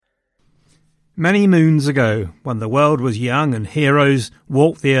Many moons ago, when the world was young and heroes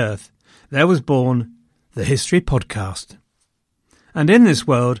walked the earth, there was born the History Podcast. And in this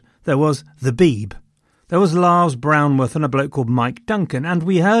world, there was the Beeb. There was Lars Brownworth and a bloke called Mike Duncan, and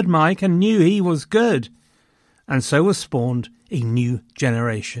we heard Mike and knew he was good. And so was spawned a new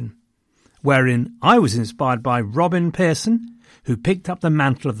generation, wherein I was inspired by Robin Pearson, who picked up the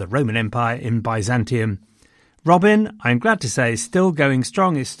mantle of the Roman Empire in Byzantium. Robin, I'm glad to say, is still going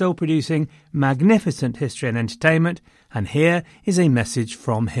strong, is still producing magnificent history and entertainment, and here is a message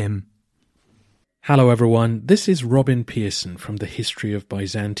from him. Hello everyone, this is Robin Pearson from the History of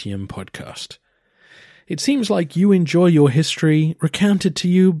Byzantium podcast. It seems like you enjoy your history recounted to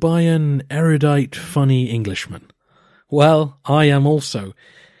you by an erudite, funny Englishman. Well, I am also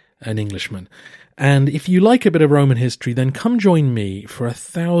an Englishman. And if you like a bit of Roman history, then come join me for a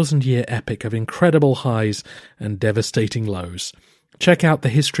 1,000-year epic of incredible highs and devastating lows. Check out The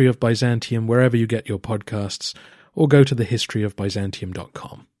History of Byzantium wherever you get your podcasts, or go to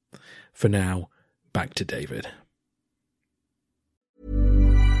thehistoryofbyzantium.com. For now, back to David.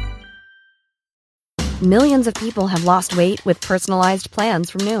 Millions of people have lost weight with personalized plans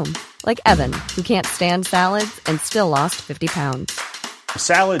from Noom. Like Evan, who can't stand salads and still lost 50 pounds.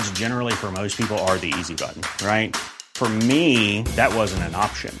 Salads generally for most people are the easy button, right? For me, that wasn't an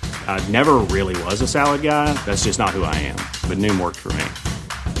option. I never really was a salad guy. That's just not who I am. But Noom worked for me.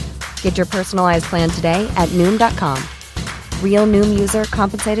 Get your personalized plan today at Noom.com. Real Noom user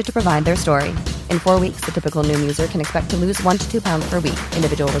compensated to provide their story. In 4 weeks, the typical Noom user can expect to lose 1 to 2 pounds per week.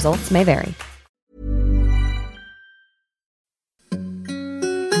 Individual results may vary.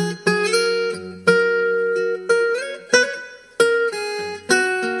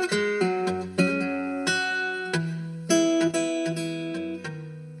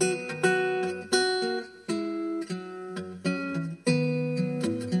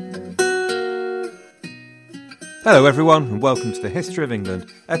 Hello everyone and welcome to the History of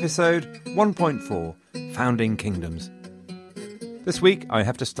England, episode 1.4, Founding Kingdoms. This week I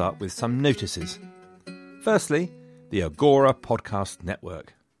have to start with some notices. Firstly, the Agora Podcast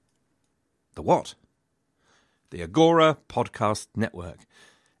Network. The what? The Agora Podcast Network.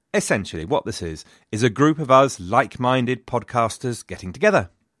 Essentially what this is a group of us like-minded podcasters getting together.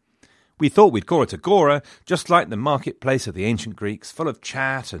 We thought we'd call it Agora, just like the marketplace of the ancient Greeks, full of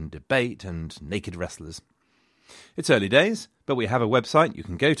chat and debate and naked wrestlers. It's early days, but we have a website you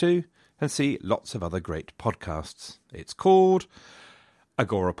can go to and see lots of other great podcasts. It's called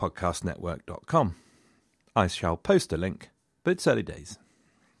agorapodcastnetwork.com. I shall post a link, but it's early days.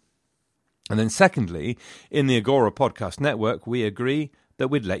 And then secondly, in the Agora Podcast Network, we agree that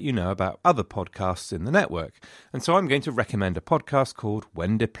we'd let you know about other podcasts in the network. And so I'm going to recommend a podcast called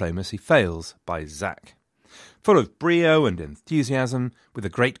When Diplomacy Fails by Zach. Full of brio and enthusiasm, with a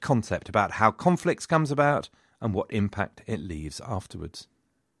great concept about how conflicts comes about and what impact it leaves afterwards.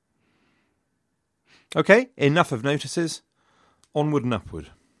 Okay, enough of notices. Onward and upward.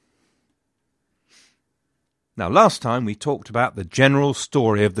 Now, last time we talked about the general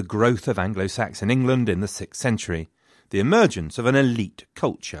story of the growth of Anglo-Saxon England in the 6th century, the emergence of an elite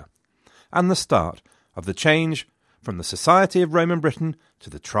culture, and the start of the change from the society of Roman Britain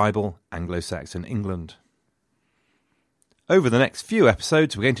to the tribal Anglo-Saxon England. Over the next few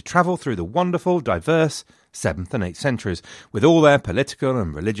episodes, we're going to travel through the wonderful, diverse 7th and 8th centuries, with all their political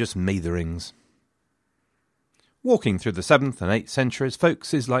and religious meatherings. Walking through the 7th and 8th centuries,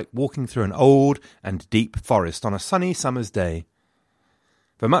 folks, is like walking through an old and deep forest on a sunny summer's day.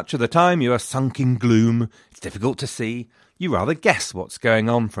 For much of the time you are sunk in gloom, it's difficult to see, you rather guess what's going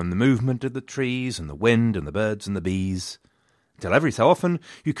on from the movement of the trees and the wind and the birds and the bees, until every so often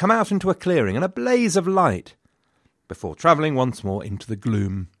you come out into a clearing and a blaze of light, before travelling once more into the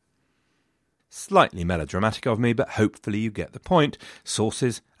gloom. Slightly melodramatic of me, but hopefully you get the point.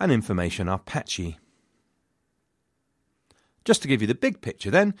 Sources and information are patchy. Just to give you the big picture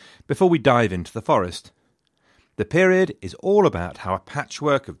then, before we dive into the forest. The period is all about how a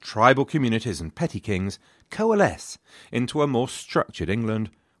patchwork of tribal communities and petty kings coalesce into a more structured England,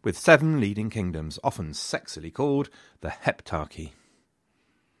 with 7 leading kingdoms, often sexily called the Heptarchy.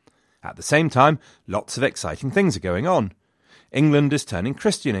 At the same time, lots of exciting things are going on. England is turning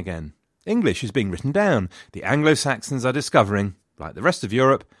Christian again. English is being written down. The Anglo-Saxons are discovering, like the rest of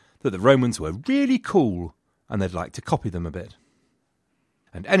Europe, that the Romans were really cool and they'd like to copy them a bit.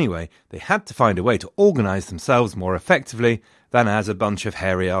 And anyway, they had to find a way to organise themselves more effectively than as a bunch of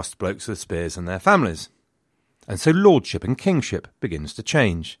hairy-arsed blokes with spears and their families. And so lordship and kingship begins to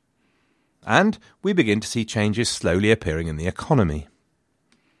change. And we begin to see changes slowly appearing in the economy.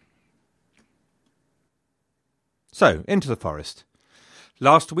 So, into the forest.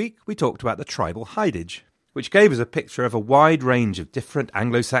 Last week we talked about the tribal hidage, which gave us a picture of a wide range of different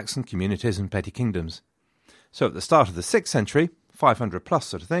Anglo-Saxon communities and petty kingdoms. So at the start of the 6th century, 500 plus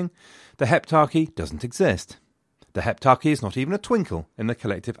sort of thing, the heptarchy doesn't exist. The heptarchy is not even a twinkle in the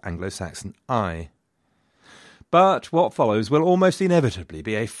collective Anglo-Saxon eye. But what follows will almost inevitably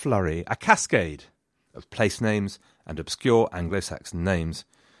be a flurry, a cascade of place names and obscure Anglo-Saxon names.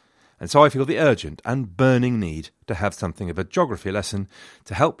 And so I feel the urgent and burning need to have something of a geography lesson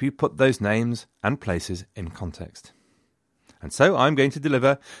to help you put those names and places in context. And so I'm going to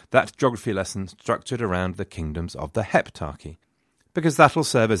deliver that geography lesson structured around the kingdoms of the heptarchy, because that'll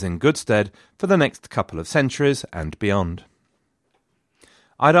serve us in good stead for the next couple of centuries and beyond.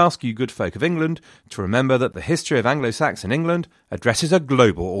 I'd ask you good folk of England to remember that the history of Anglo-Saxon England addresses a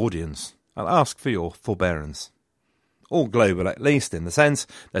global audience. I'll ask for your forbearance. Or global at least, in the sense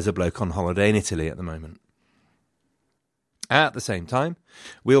there's a bloke on holiday in Italy at the moment. At the same time,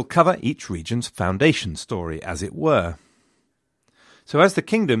 we'll cover each region's foundation story, as it were. So as the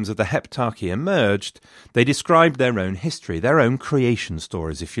kingdoms of the heptarchy emerged, they described their own history, their own creation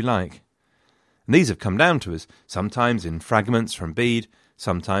stories, if you like. And these have come down to us, sometimes in fragments from Bede,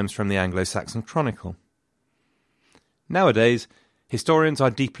 sometimes from the Anglo-Saxon Chronicle. Nowadays, historians are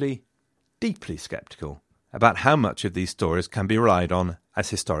deeply, deeply sceptical about how much of these stories can be relied on as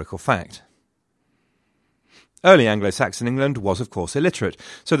historical fact. Early Anglo-Saxon England was, of course, illiterate,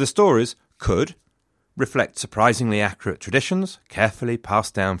 so the stories could reflect surprisingly accurate traditions, carefully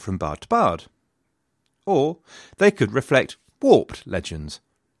passed down from bard to bard. Or they could reflect warped legends,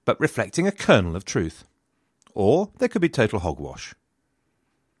 but reflecting a kernel of truth. Or they could be total hogwash.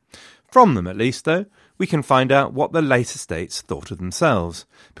 From them, at least, though, we can find out what the later states thought of themselves,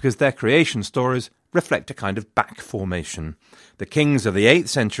 because their creation stories reflect a kind of back formation, the kings of the 8th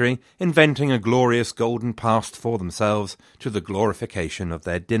century inventing a glorious golden past for themselves to the glorification of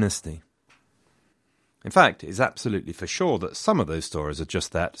their dynasty. In fact, it's absolutely for sure that some of those stories are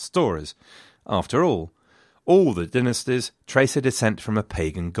just that, stories. After all the dynasties trace a descent from a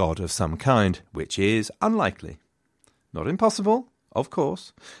pagan god of some kind, which is unlikely. Not impossible, of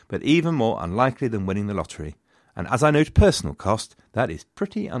course, but even more unlikely than winning the lottery. And as I note personal cost, that is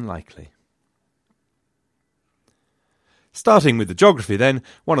pretty unlikely. Starting with the geography then,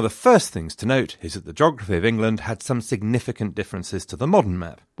 one of the first things to note is that the geography of England had some significant differences to the modern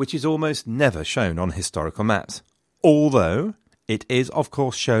map, which is almost never shown on historical maps, although it is of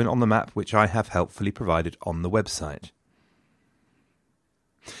course shown on the map which I have helpfully provided on the website.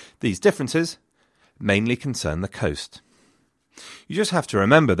 These differences mainly concern the coast. You just have to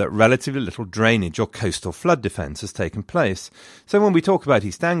remember that relatively little drainage or coastal flood defence has taken place, so when we talk about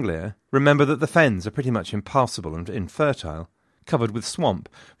East Anglia, remember that the fens are pretty much impassable and infertile, covered with swamp,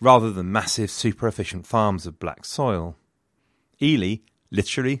 rather than massive super-efficient farms of black soil. Ely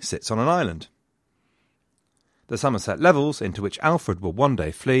literally sits on an island. The Somerset Levels, into which Alfred will one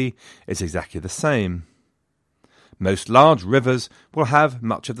day flee, is exactly the same. Most large rivers will have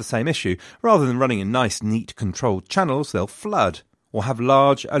much of the same issue. Rather than running in nice, neat, controlled channels, they'll flood, or have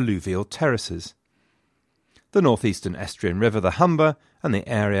large alluvial terraces. The northeastern estuarine river, the Humber, and the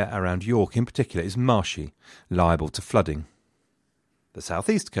area around York in particular is marshy, liable to flooding. The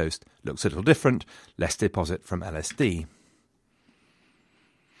southeast coast looks a little different, less deposit from LSD.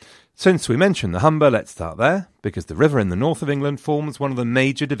 Since we mentioned the Humber, let's start there, because the river in the north of England forms one of the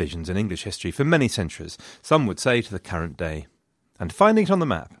major divisions in English history for many centuries, some would say to the current day, and finding it on the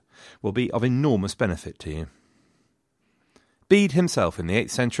map will be of enormous benefit to you. Bede himself in the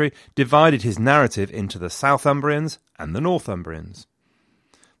 8th century divided his narrative into the Southumbrians and the Northumbrians.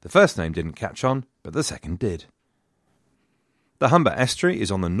 The first name didn't catch on, but the second did. The Humber estuary is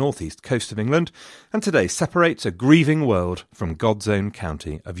on the northeast coast of England and today separates a grieving world from God's own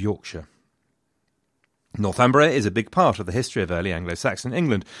county of Yorkshire. Northumbria is a big part of the history of early Anglo-Saxon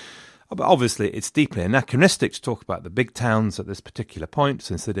England, but obviously it's deeply anachronistic to talk about the big towns at this particular point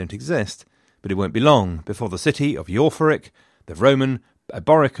since they don't exist, but it won't be long before the city of Yorforic, the Roman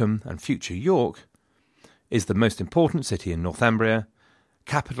Eboracum and future York, is the most important city in Northumbria,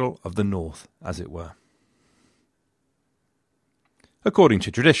 capital of the north, as it were. According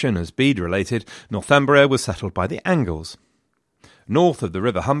to tradition, as Bede related, Northumbria was settled by the Angles. North of the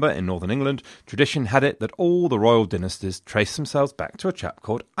River Humber in northern England, tradition had it that all the royal dynasties traced themselves back to a chap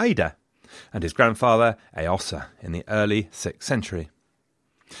called Ida and his grandfather Eosa in the early 6th century.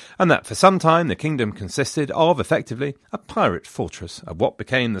 And that for some time the kingdom consisted of, effectively, a pirate fortress of what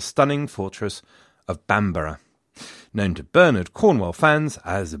became the stunning fortress of Bamborough, known to Bernard Cornwell fans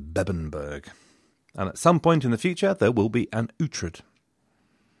as Bebbanburg. And at some point in the future there will be an Uhtred.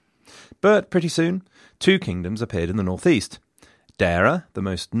 But pretty soon, two kingdoms appeared in the northeast. Deira, the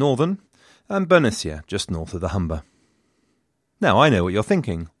most northern, and Bernicia, just north of the Humber. Now I know what you're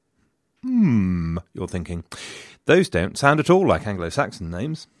thinking. You're thinking. Those don't sound at all like Anglo-Saxon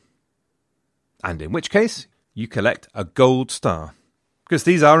names. And in which case, you collect a gold star, because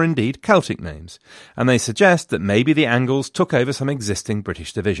these are indeed Celtic names, and they suggest that maybe the Angles took over some existing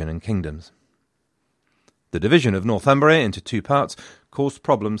British division and kingdoms. The division of Northumbria into two parts caused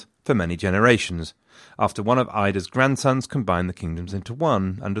problems for many generations, after one of Ida's grandsons combined the kingdoms into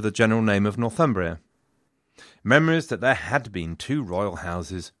one under the general name of Northumbria. Memories that there had been two royal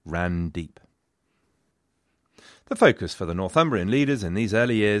houses ran deep. The focus for the Northumbrian leaders in these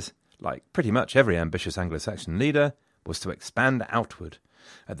early years, like pretty much every ambitious Anglo-Saxon leader, was to expand outward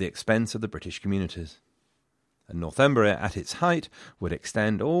at the expense of the British communities. And Northumbria at its height would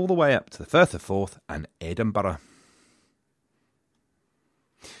extend all the way up to the Firth of Forth and Edinburgh.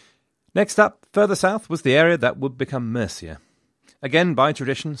 Next up, further south, was the area that would become Mercia, again by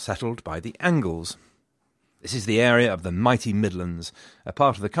tradition settled by the Angles. This is the area of the mighty Midlands, a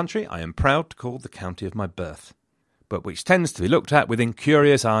part of the country I am proud to call the county of my birth, but which tends to be looked at with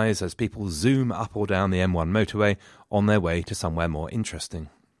incurious eyes as people zoom up or down the M1 motorway on their way to somewhere more interesting.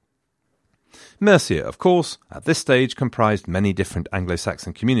 Mercia, of course, at this stage comprised many different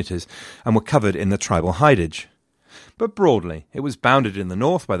Anglo-Saxon communities and were covered in the tribal hidage. But broadly, it was bounded in the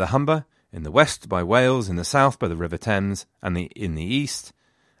north by the Humber, in the west by Wales, in the south by the River Thames, and in the east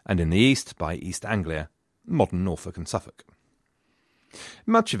by East Anglia, modern Norfolk and Suffolk.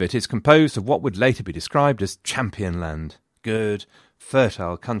 Much of it is composed of what would later be described as champion land, good,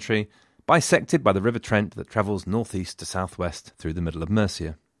 fertile country, bisected by the River Trent that travels northeast to southwest through the middle of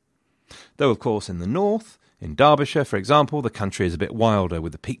Mercia. Though, of course, in the north, in Derbyshire, for example, the country is a bit wilder,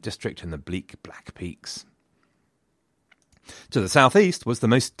 with the Peak District and the bleak Black Peaks. To the southeast was the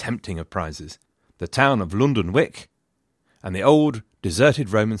most tempting of prizes, the town of London Wick, and the old,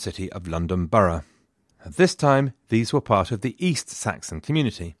 deserted Roman city of London Borough. At this time, these were part of the East Saxon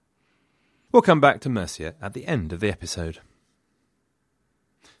community. We'll come back to Mercia at the end of the episode.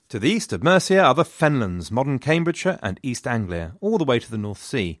 To the east of Mercia are the Fenlands, modern Cambridgeshire and East Anglia, all the way to the North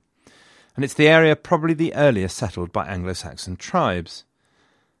Sea, and it's the area probably the earliest settled by Anglo-Saxon tribes,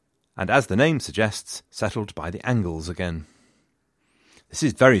 and as the name suggests, settled by the Angles again. This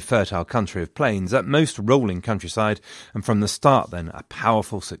is very fertile country of plains, at most rolling countryside, and from the start then a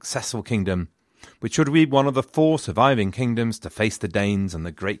powerful, successful kingdom, which would be one of the 4 surviving kingdoms to face the Danes and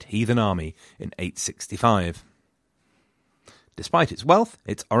the great heathen army in 865. Despite its wealth,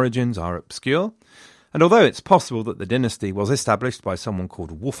 its origins are obscure, and although it's possible that the dynasty was established by someone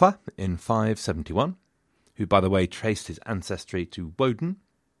called Wulfa in 571, who by the way traced his ancestry to Woden,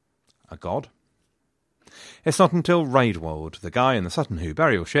 a god, it's not until Raedwald, the guy in the Sutton Hoo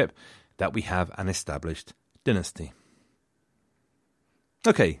burial ship, that we have an established dynasty.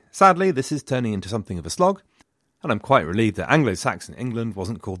 OK, sadly this is turning into something of a slog, and I'm quite relieved that Anglo-Saxon England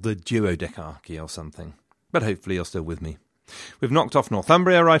wasn't called the Duodecarchy or something, but hopefully you're still with me. We've knocked off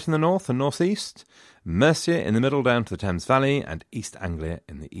Northumbria right in the north and northeast, Mercia in the middle down to the Thames Valley, and East Anglia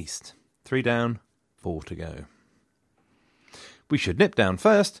in the east. 3 down, 4 to go. We should nip down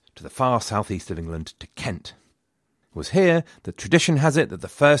first to the far southeast of England, to Kent. It was here that tradition has it that the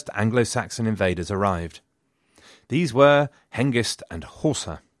first Anglo-Saxon invaders arrived. These were Hengist and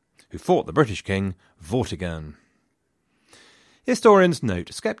Horsa, who fought the British king Vortigern. Historians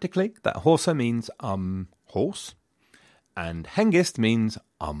note sceptically that Horsa means horse, and Hengist means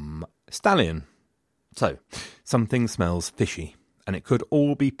stallion. So, something smells fishy, and it could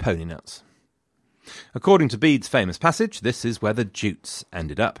all be pony nuts. According to Bede's famous passage, this is where the Jutes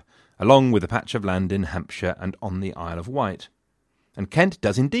ended up, along with a patch of land in Hampshire and on the Isle of Wight. And Kent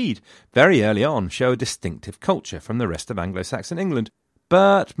does indeed, very early on, show a distinctive culture from the rest of Anglo-Saxon England,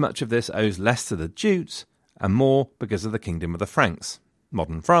 but much of this owes less to the Jutes and more because of the Kingdom of the Franks,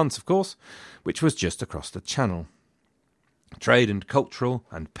 modern France, of course, which was just across the Channel. Trade and cultural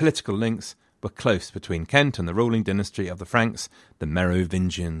and political links were close between Kent and the ruling dynasty of the Franks, the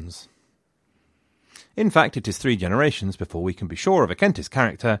Merovingians. In fact, it is 3 generations before we can be sure of a Kentish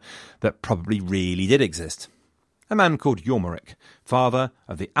character that probably really did exist. A man called Jormeric, father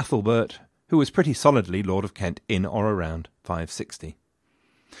of the Athelbert, who was pretty solidly Lord of Kent in or around 560.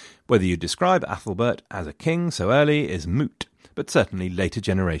 Whether you describe Athelbert as a king so early is moot, but certainly later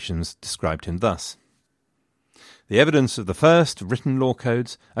generations described him thus. The evidence of the first written law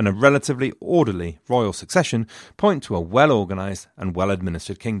codes and a relatively orderly royal succession point to a well-organised and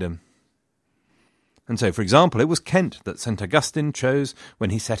well-administered kingdom. And so, for example, it was Kent that St. Augustine chose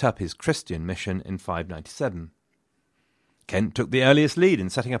when he set up his Christian mission in 597. Kent took the earliest lead in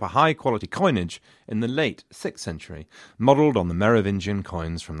setting up a high-quality coinage in the late 6th century, modelled on the Merovingian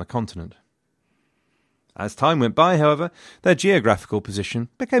coins from the continent. As time went by, however, their geographical position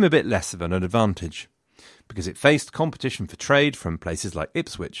became a bit less of an advantage, because it faced competition for trade from places like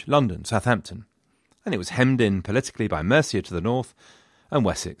Ipswich, London, Southampton, and it was hemmed in politically by Mercia to the north and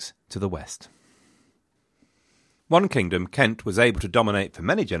Wessex to the west. One kingdom Kent was able to dominate for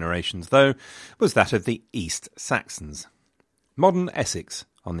many generations, though, was that of the East Saxons, modern Essex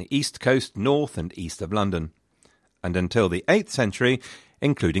on the east coast north and east of London, and until the 8th century,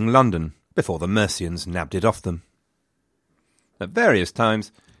 including London, before the Mercians nabbed it off them. At various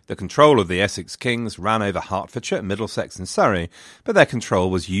times, the control of the Essex kings ran over Hertfordshire, Middlesex and Surrey, but their control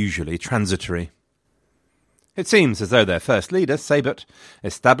was usually transitory. It seems as though their first leader, Sabert,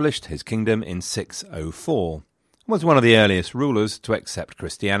 established his kingdom in 604, and was one of the earliest rulers to accept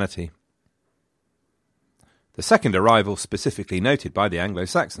Christianity. The second arrival specifically noted by the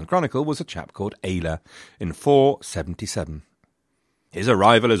Anglo-Saxon Chronicle was a chap called Aelle in 477. His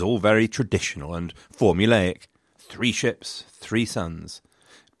arrival is all very traditional and formulaic. 3 ships, 3 sons.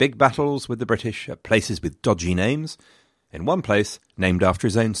 Big battles with the British at places with dodgy names, in one place named after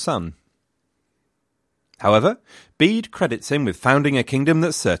his own son. However, Bede credits him with founding a kingdom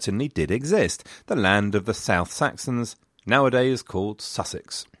that certainly did exist, the land of the South Saxons, nowadays called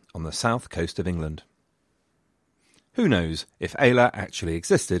Sussex, on the south coast of England. Who knows if Aelle actually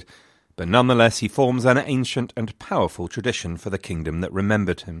existed, but nonetheless he forms an ancient and powerful tradition for the kingdom that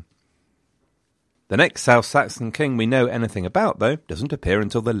remembered him. The next South Saxon king we know anything about, though, doesn't appear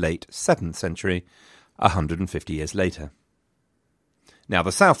until the late 7th century, 150 years later. Now,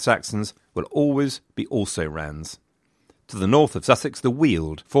 the South Saxons will always be also-rans. To the north of Sussex, the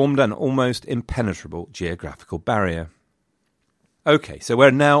Weald formed an almost impenetrable geographical barrier. OK, so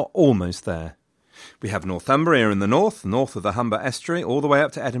we're now almost there. We have Northumbria in the north of the Humber estuary, all the way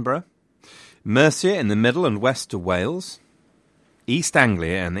up to Edinburgh. Mercia in the middle and west to Wales. East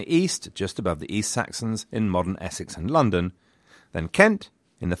Anglia in the east, just above the East Saxons in modern Essex and London. Then Kent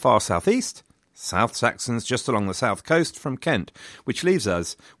in the far southeast. South Saxons just along the south coast from Kent, which leaves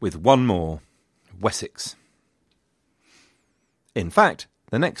us with one more, Wessex. In fact,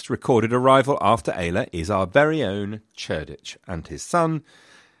 the next recorded arrival after Aelle is our very own Cerdic and his son,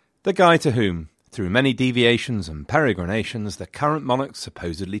 the guy to whom, through many deviations and peregrinations, the current monarchs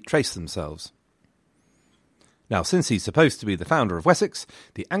supposedly trace themselves. Now, since he's supposed to be the founder of Wessex,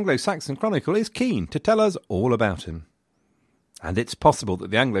 the Anglo-Saxon Chronicle is keen to tell us all about him. And it's possible that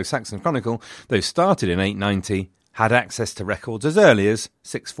the Anglo-Saxon Chronicle, though started in 890, had access to records as early as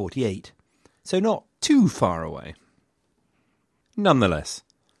 648, so not too far away. Nonetheless,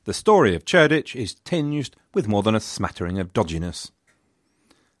 the story of Cerdic is tinged with more than a smattering of dodginess.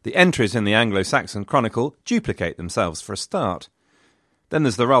 The entries in the Anglo-Saxon Chronicle duplicate themselves for a start. Then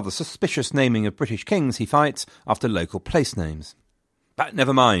there's the rather suspicious naming of British kings he fights after local place names. But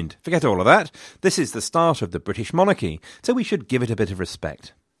never mind, forget all of that. This is the start of the British monarchy, so we should give it a bit of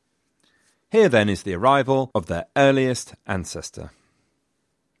respect. Here then is the arrival of their earliest ancestor.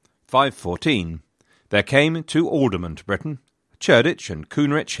 514. There came 2 aldermen to Britain, Cerdic and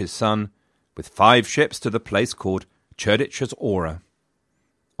Cunrich his son, with 5 ships to the place called Cerdic's Aura.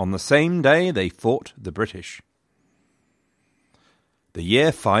 On the same day they fought the British. The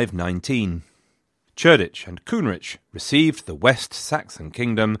year 519. Cerdic and Cunrich received the West Saxon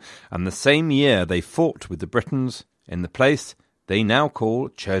kingdom, and the same year they fought with the Britons in the place they now call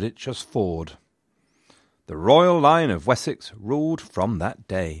Cerdic's Ford. The royal line of Wessex ruled from that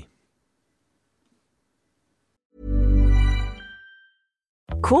day.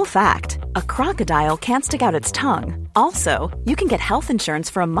 Cool fact, a crocodile can't stick out its tongue. Also, you can get health insurance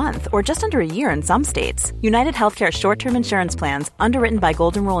for a month or just under a year in some states. United Healthcare short-term insurance plans, underwritten by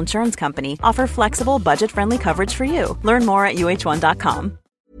Golden Rule Insurance Company, offer flexible, budget-friendly coverage for you. Learn more at uh1.com.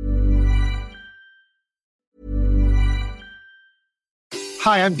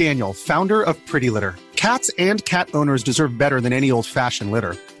 Hi, I'm Daniel, founder of Pretty Litter. Cats and cat owners deserve better than any old-fashioned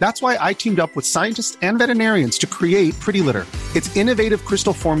litter. That's why I teamed up with scientists and veterinarians to create Pretty Litter. Its innovative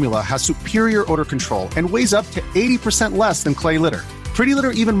crystal formula has superior odor control and weighs up to 80% less than clay litter. Pretty Litter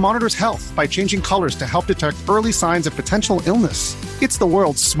even monitors health by changing colors to help detect early signs of potential illness. It's the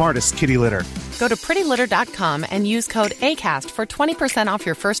world's smartest kitty litter. Go to prettylitter.com and use code ACAST for 20% off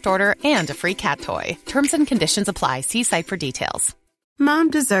your first order and a free cat toy. Terms and conditions apply. See site for details.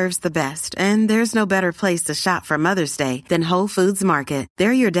 Mom deserves the best, and there's no better place to shop for Mother's Day than Whole Foods Market.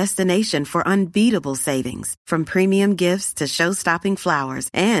 They're your destination for unbeatable savings, from premium gifts to show-stopping flowers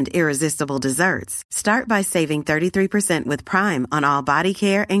and irresistible desserts. Start by saving 33% with Prime on all body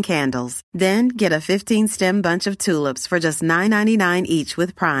care and candles. Then get a 15-stem bunch of tulips for just $9.99 each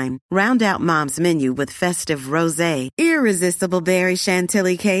with Prime. Round out Mom's menu with festive rosé, irresistible berry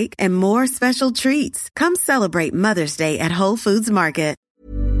chantilly cake, and more special treats. Come celebrate Mother's Day at Whole Foods Market.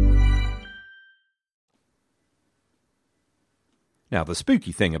 Now, the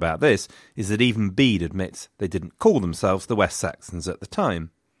spooky thing about this is that even Bede admits they didn't call themselves the West Saxons at the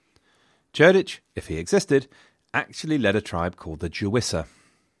time. Cerdic, if he existed, actually led a tribe called the Jewissa.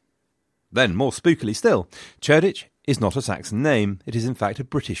 Then, more spookily still, Cerdic is not a Saxon name, it is in fact a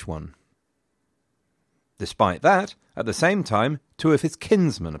British one. Despite that, at the same time, two of his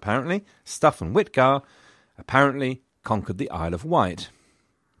kinsmen, apparently, Stuff and Witgar, apparently conquered the Isle of Wight.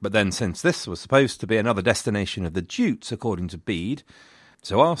 But then, since this was supposed to be another destination of the Jutes, according to Bede,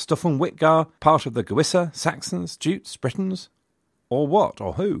 so are Stuff and Witgar part of the Gewissa, Saxons, Jutes, Britons? Or what,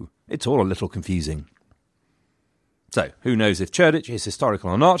 or who? It's all a little confusing. So, who knows if Cerdic is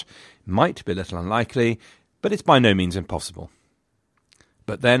historical or not? Might be a little unlikely, but it's by no means impossible.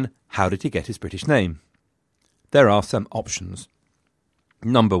 But then, how did he get his British name? There are some options.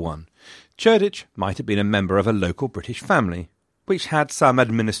 Number 1. Cerdic might have been a member of a local British family, which had some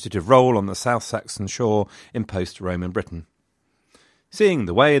administrative role on the South Saxon shore in post-Roman Britain. Seeing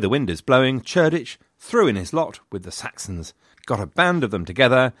the way the wind is blowing, Cerdic threw in his lot with the Saxons, got a band of them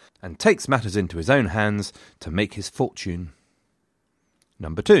together, and takes matters into his own hands to make his fortune.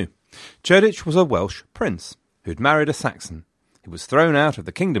 Number 2. Cerdic was a Welsh prince who'd married a Saxon. He was thrown out of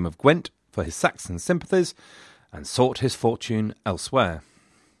the kingdom of Gwent for his Saxon sympathies and sought his fortune elsewhere.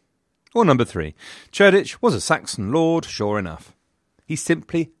 Or number 3. Cerdic was a Saxon lord, sure enough. He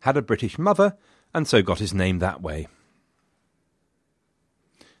simply had a British mother, and so got his name that way.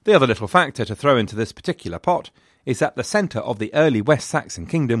 The other little factor to throw into this particular pot is that the centre of the early West Saxon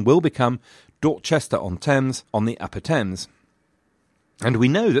kingdom will become Dorchester-on-Thames on the Upper Thames. And we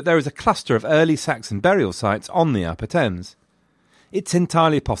know that there is a cluster of early Saxon burial sites on the Upper Thames. It's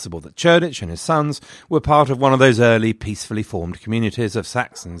entirely possible that Cerdic and his sons were part of one of those early peacefully formed communities of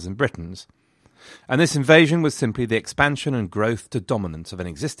Saxons and Britons. And this invasion was simply the expansion and growth to dominance of an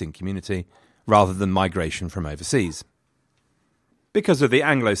existing community, rather than migration from overseas. Because of the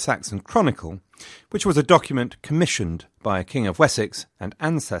Anglo-Saxon Chronicle, which was a document commissioned by a king of Wessex and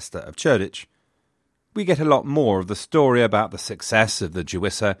ancestor of Cerdic, we get a lot more of the story about the success of the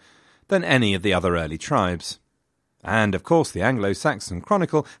Jewissa than any of the other early tribes. And, of course, the Anglo-Saxon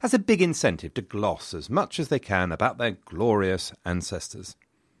Chronicle has a big incentive to gloss as much as they can about their glorious ancestors.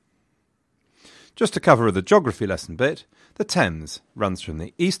 Just to cover the geography lesson bit, the Thames runs from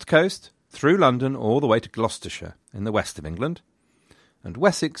the east coast through London all the way to Gloucestershire in the west of England, and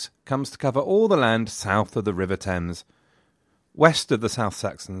Wessex comes to cover all the land south of the River Thames, west of the South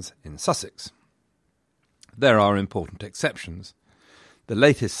Saxons in Sussex. There are important exceptions. The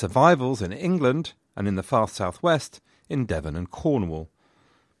latest survivals in England and in the far southwest in Devon and Cornwall.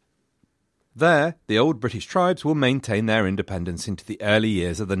 There, the old British tribes will maintain their independence into the early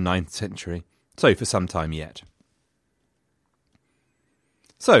years of the 9th century, so for some time yet.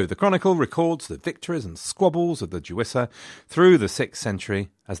 So, the Chronicle records the victories and squabbles of the Jewissa through the 6th century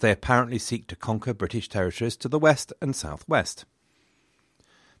as they apparently seek to conquer British territories to the west and southwest.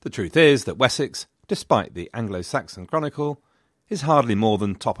 The truth is that Wessex, despite the Anglo-Saxon Chronicle, is hardly more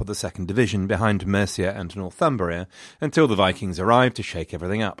than top of the 2nd Division behind Mercia and Northumbria until the Vikings arrive to shake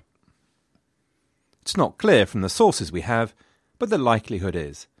everything up. It's not clear from the sources we have, but the likelihood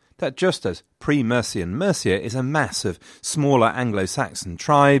is that just as pre-Mercian Mercia is a mass of smaller Anglo-Saxon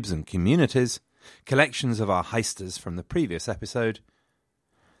tribes and communities, collections of our heisters from the previous episode,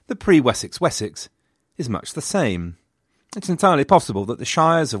 the pre-Wessex Wessex is much the same. It's entirely possible that the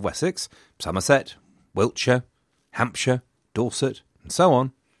shires of Wessex, Somerset, Wiltshire, Hampshire, Dorset, and so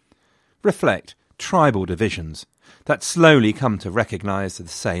on, reflect tribal divisions that slowly come to recognise the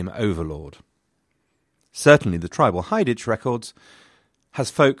same overlord. Certainly the tribal Hyditch records has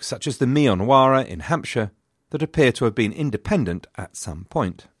folk such as the Meonwara in Hampshire that appear to have been independent at some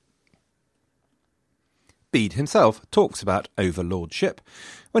point. Bede himself talks about overlordship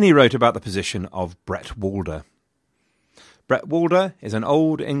when he wrote about the position of Bretwalda. Bretwalda is an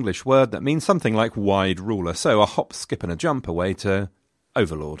old English word that means something like wide ruler, so a hop, skip and a jump away to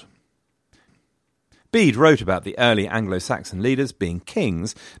overlord. Bede wrote about the early Anglo-Saxon leaders being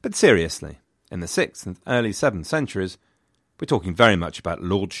kings, but seriously, in the 6th and early 7th centuries, we're talking very much about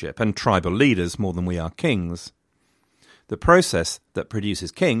lordship and tribal leaders more than we are kings. The process that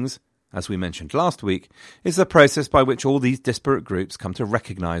produces kings, as we mentioned last week, is the process by which all these disparate groups come to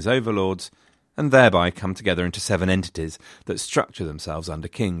recognise overlords and thereby come together into 7 entities that structure themselves under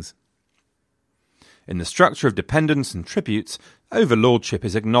kings. In the structure of dependence and tributes, overlordship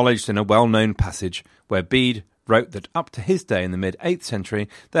is acknowledged in a well-known passage where Bede wrote that up to his day in the mid-8th century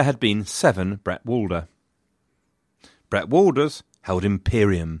there had been 7 Bretwalda. Bretwalders held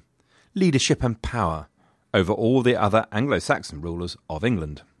imperium, leadership and power, over all the other Anglo-Saxon rulers of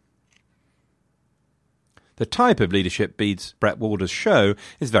England. The type of leadership Bede's Bretwalders show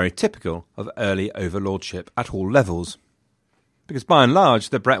is very typical of early overlordship at all levels, because by and large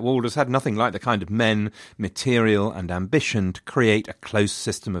the Bretwalders had nothing like the kind of men, material and ambition to create a close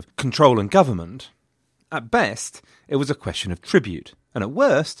system of control and government. At best, it was a question of tribute, and at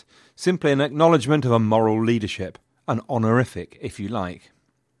worst, simply an acknowledgement of a moral leadership, an honorific, if you like.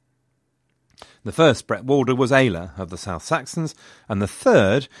 The first Bretwalder was Aelle of the South Saxons, and the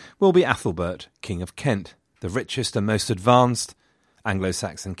third will be Athelbert, King of Kent, the richest and most advanced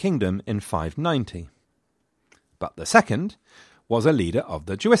Anglo-Saxon kingdom in 590. But the second was a leader of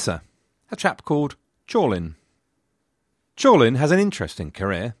the Jewissa, a chap called Ceawlin. Ceawlin has an interesting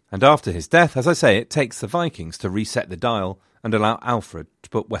career, and after his death, as I say, it takes the Vikings to reset the dial and allow Alfred to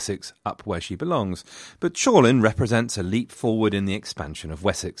put Wessex up where she belongs. But Ceawlin represents a leap forward in the expansion of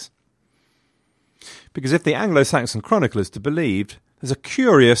Wessex. Because if the Anglo-Saxon Chronicle is to be believed, there's a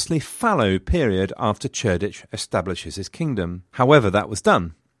curiously fallow period after Cerdic establishes his kingdom, however that was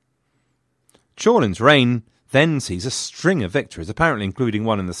done. Ceawlin's reign then sees a string of victories, apparently including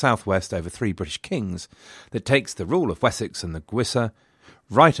one in the southwest over 3 British kings, that takes the rule of Wessex and the Jewissa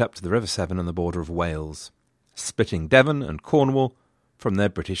right up to the River Severn and the border of Wales, splitting Devon and Cornwall from their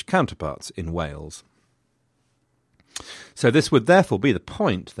British counterparts in Wales. So this would therefore be the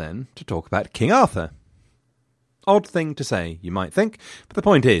point, then, to talk about King Arthur. Odd thing to say, you might think, but the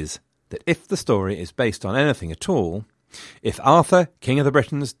point is that if the story is based on anything at all, if Arthur, King of the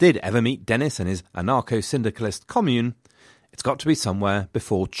Britons, did ever meet Dennis and his anarcho-syndicalist commune, it's got to be somewhere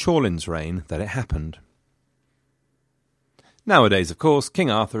before Ceawlin's reign that it happened. Nowadays, of course,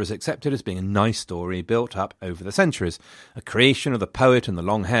 King Arthur is accepted as being a nice story built up over the centuries, a creation of the poet and the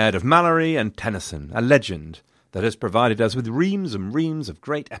long-haired, of Malory and Tennyson, a legend that has provided us with reams and reams of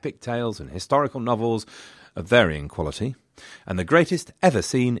great epic tales and historical novels of varying quality, and the greatest ever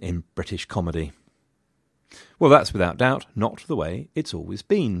seen in British comedy. Well, that's without doubt not the way it's always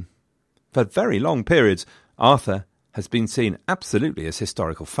been. For very long periods, Arthur has been seen absolutely as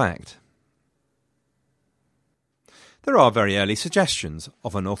historical fact. There are very early suggestions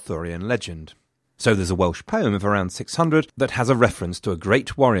of an Arthurian legend. So there's a Welsh poem of around 600 that has a reference to a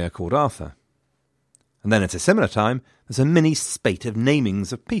great warrior called Arthur. And then at a similar time, there's a mini spate of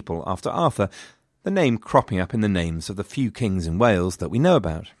namings of people after Arthur, the name cropping up in the names of the few kings in Wales that we know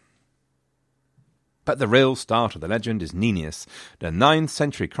about. But the real start of the legend is Nennius, the 9th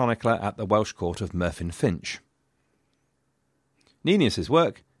century chronicler at the Welsh court of Merfyn Finch. Nennius's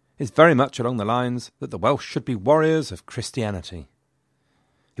work is very much along the lines that the Welsh should be warriors of Christianity.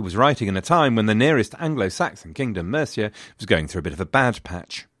 He was writing in a time when the nearest Anglo-Saxon kingdom, Mercia, was going through a bit of a bad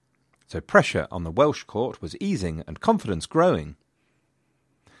patch. So pressure on the Welsh court was easing and confidence growing.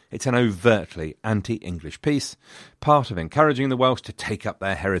 It's an overtly anti-English piece, part of encouraging the Welsh to take up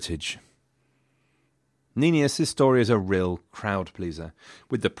their heritage. Nennius's story is a real crowd-pleaser,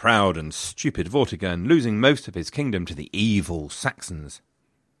 with the proud and stupid Vortigern losing most of his kingdom to the evil Saxons.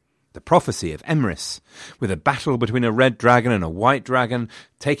 The prophecy of Emrys, with a battle between a red dragon and a white dragon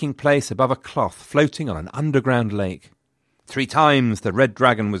taking place above a cloth floating on an underground lake. 3 times the red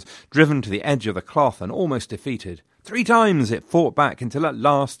dragon was driven to the edge of the cloth and almost defeated. 3 times it fought back until at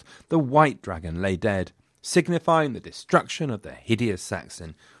last the white dragon lay dead, signifying the destruction of the hideous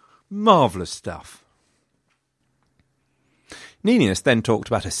Saxon. Marvellous stuff. Nennius then talked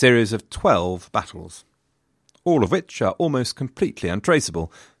about a series of 12 battles, all of which are almost completely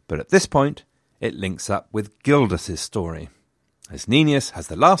untraceable, but at this point it links up with Gildas's story, as Nennius has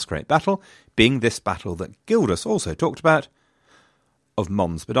the last great battle, being this battle that Gildas also talked about, of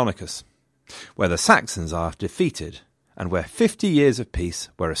Mons Badonicus, where the Saxons are defeated and where 50 years of peace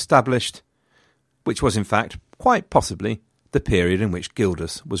were established, which was in fact quite possibly the period in which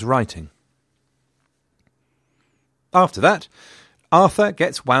Gildas was writing. After that, Arthur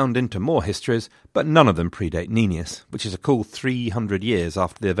gets wound into more histories, but none of them predate Nennius, which is a cool 300 years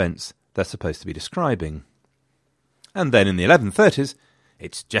after the events they're supposed to be describing. And then in the 1130s,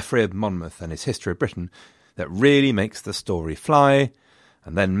 it's Geoffrey of Monmouth and his History of Britain that really makes the story fly,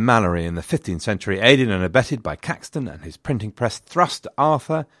 and then Malory in the 15th century, aided and abetted by Caxton and his printing press, thrust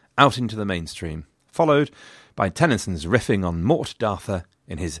Arthur out into the mainstream, followed by Tennyson's riffing on Mort d'Arthur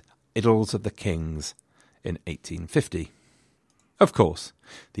in his Idylls of the Kings in 1850. Of course,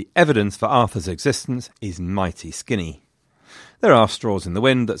 the evidence for Arthur's existence is mighty skinny. There are straws in the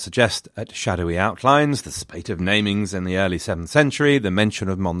wind that suggest at shadowy outlines the spate of namings in the early 7th century, the mention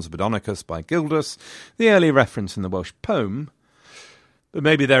of Mons Badonicus by Gildas, the early reference in the Welsh poem. But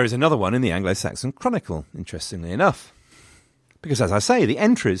maybe there is another one in the Anglo-Saxon Chronicle, interestingly enough. Because, as I say, the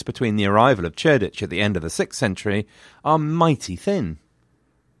entries between the arrival of Cerdic at the end of the 6th century are mighty thin.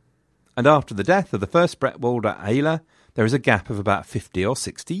 And after the death of the first Bretwalda Aelle, there is a gap of about 50 or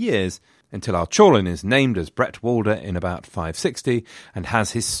 60 years, until our Chorlin is named as Bretwalda in about 560 and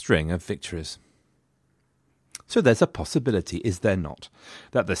has his string of victories. So there's a possibility, is there not,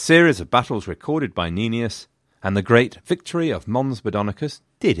 that the series of battles recorded by Nennius and the great victory of Mons Badonicus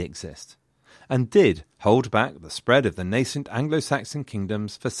did exist, and did hold back the spread of the nascent Anglo-Saxon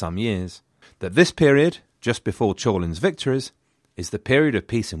kingdoms for some years. That this period, just before Chorlin's victories, is the period of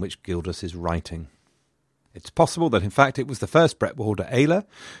peace in which Gildas is writing. It's possible that in fact it was the first Bretwalda Aelle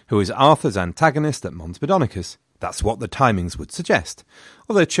who is Arthur's antagonist at Mons Badonicus. That's what the timings would suggest,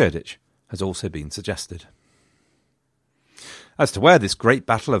 although Cerdic has also been suggested. As to where this great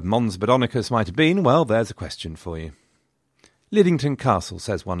battle of Mons Badonicus might have been, well, there's a question for you. Liddington Castle,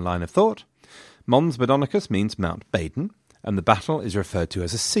 says one line of thought. Mons Badonicus means Mount Baden, and the battle is referred to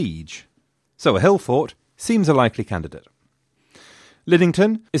as a siege. So a hill fort seems a likely candidate.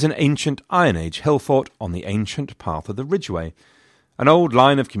 Liddington is an ancient Iron Age hill fort on the ancient path of the Ridgeway, an old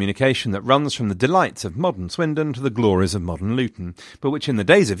line of communication that runs from the delights of modern Swindon to the glories of modern Luton, but which in the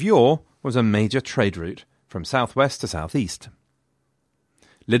days of yore was a major trade route from southwest to southeast.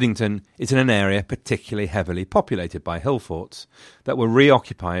 Liddington is in an area particularly heavily populated by hill forts that were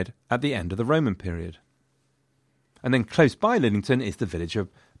reoccupied at the end of the Roman period. And then close by Liddington is the village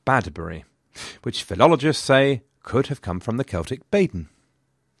of Badbury, which philologists say could have come from the Celtic Baden.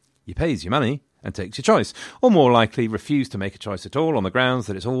 You pays your money and takes your choice, or more likely refuse to make a choice at all on the grounds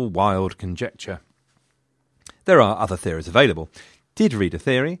that it's all wild conjecture. There are other theories available. Did read a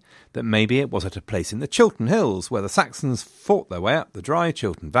theory that maybe it was at a place in the Chiltern Hills where the Saxons fought their way up the dry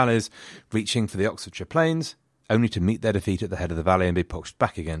Chiltern valleys, reaching for the Oxfordshire plains, only to meet their defeat at the head of the valley and be pushed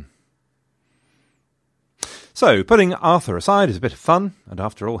back again. So, putting Arthur aside is a bit of fun, and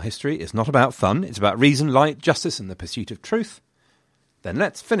after all, history is not about fun, it's about reason, light, justice and the pursuit of truth. Then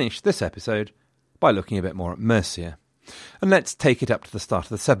let's finish this episode by looking a bit more at Mercia. And let's take it up to the start of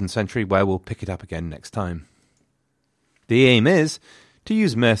the 7th century, where we'll pick it up again next time. The aim is to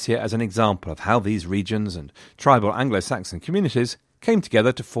use Mercia as an example of how these regions and tribal Anglo-Saxon communities came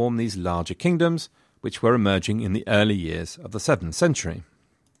together to form these larger kingdoms, which were emerging in the early years of the 7th century.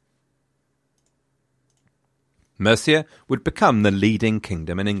 Mercia would become the leading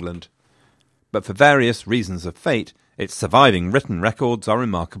kingdom in England, but for various reasons of fate, its surviving written records are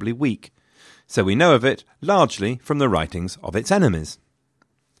remarkably weak, so we know of it largely from the writings of its enemies.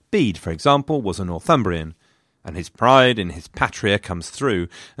 Bede, for example, was a Northumbrian, and his pride in his patria comes through,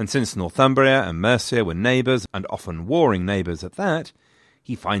 and since Northumbria and Mercia were neighbours, and often warring neighbours at that,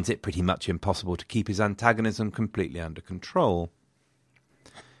 he finds it pretty much impossible to keep his antagonism completely under control.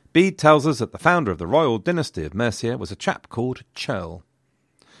 Bede tells us that the founder of the royal dynasty of Mercia was a chap called Ceorl.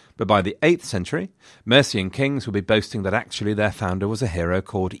 But by the 8th century, Mercian kings would be boasting that actually their founder was a hero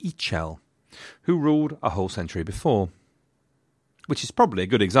called Ecgel, who ruled a whole century before. Which is probably a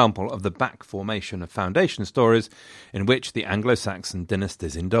good example of the back formation of foundation stories in which the Anglo-Saxon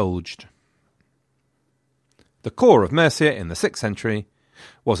dynasties indulged. The core of Mercia in the 6th century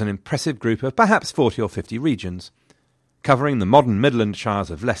was an impressive group of perhaps 40 or 50 regions, covering the modern Midland shires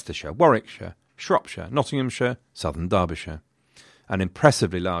of Leicestershire, Warwickshire, Shropshire, Nottinghamshire, southern Derbyshire. An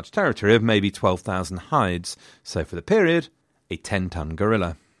impressively large territory of maybe 12,000 hides, so for the period, a 10-ton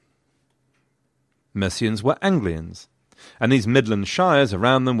gorilla. Mercians were Anglians, and these Midland shires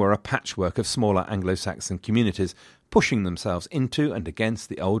around them were a patchwork of smaller Anglo-Saxon communities, pushing themselves into and against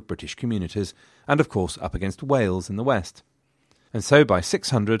the old British communities, and of course up against Wales in the west. And so by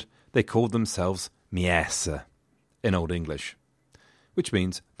 600 they called themselves Miese in Old English, which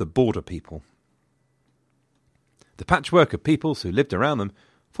means the border people. The patchwork of peoples who lived around them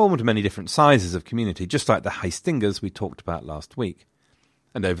formed many different sizes of community, just like the Heistingers we talked about last week.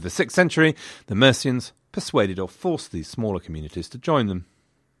 And over the 6th century, the Mercians persuaded or forced these smaller communities to join them.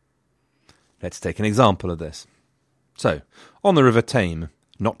 Let's take an example of this. So, on the River Tame,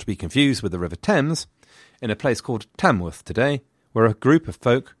 not to be confused with the River Thames, in a place called Tamworth today, were a group of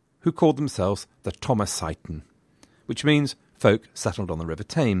folk who called themselves the Thomasiten, which means folk settled on the River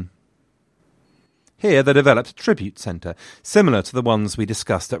Tame. Here they developed a tribute centre, similar to the ones we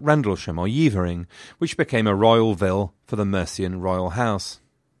discussed at Rendlesham or Yeavering, which became a royal ville for the Mercian royal house.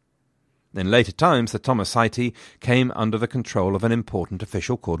 In later times, the Tomaseiti came under the control of an important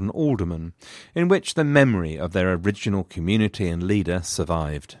official called an alderman, in which the memory of their original community and leader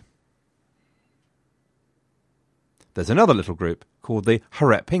survived. There's another little group called the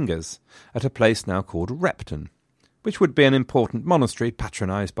Harepingas, at a place now called Repton, which would be an important monastery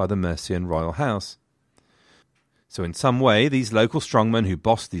patronised by the Mercian royal house. So in some way, these local strongmen who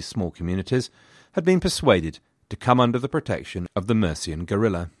bossed these small communities had been persuaded to come under the protection of the Mercian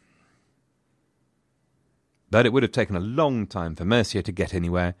guerrilla. But it would have taken a long time for Mercia to get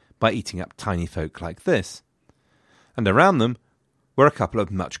anywhere by eating up tiny folk like this. And around them were a couple of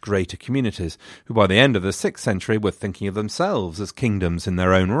much greater communities, who by the end of the 6th century were thinking of themselves as kingdoms in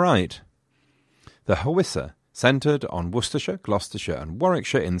their own right. The Howissa, centred on Worcestershire, Gloucestershire and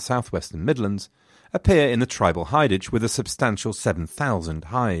Warwickshire in the southwestern Midlands, appear in the tribal hidage with a substantial 7,000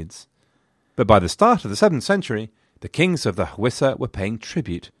 hides. But by the start of the 7th century, the kings of the Howissa were paying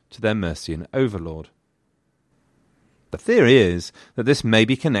tribute to their Mercian overlord. The theory is that this may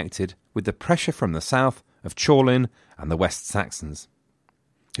be connected with the pressure from the south of Chorlin and the West Saxons,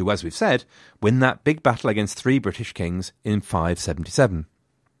 who, as we've said, win that big battle against 3 British kings in 577.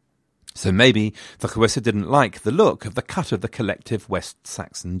 So maybe the Howissa didn't like the look of the cut of the collective West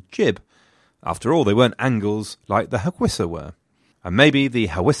Saxon jib. After all, they weren't Angles like the Howissa were. And maybe the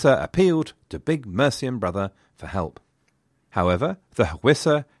Howissa appealed to big Mercian brother for help. However, the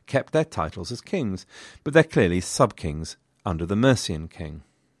Howissa kept their titles as kings, but they're clearly sub-kings under the Mercian king.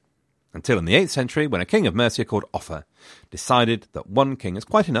 Until in the 8th century, when a king of Mercia called Offa decided that one king is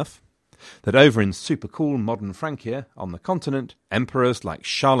quite enough, that over in super-cool modern Francia on the continent, emperors like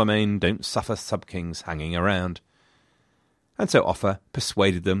Charlemagne don't suffer sub-kings hanging around. And so Offa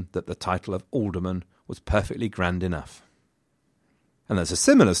persuaded them that the title of alderman was perfectly grand enough. And there's a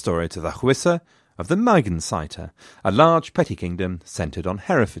similar story to the Howissa of the Maegenseiter, a large petty kingdom centred on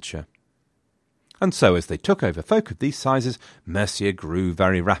Herefordshire. And so as they took over folk of these sizes, Mercia grew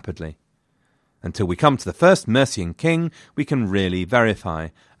very rapidly. Until we come to the first Mercian king, we can really verify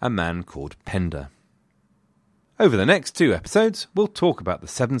a man called Penda. Over the next 2 episodes, we'll talk about the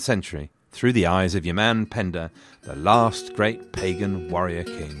 7th century through the eyes of your man Penda, the last great pagan warrior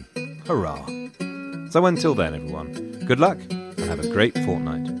king. Hurrah! So until then, everyone, good luck and have a great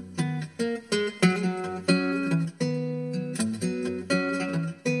fortnight.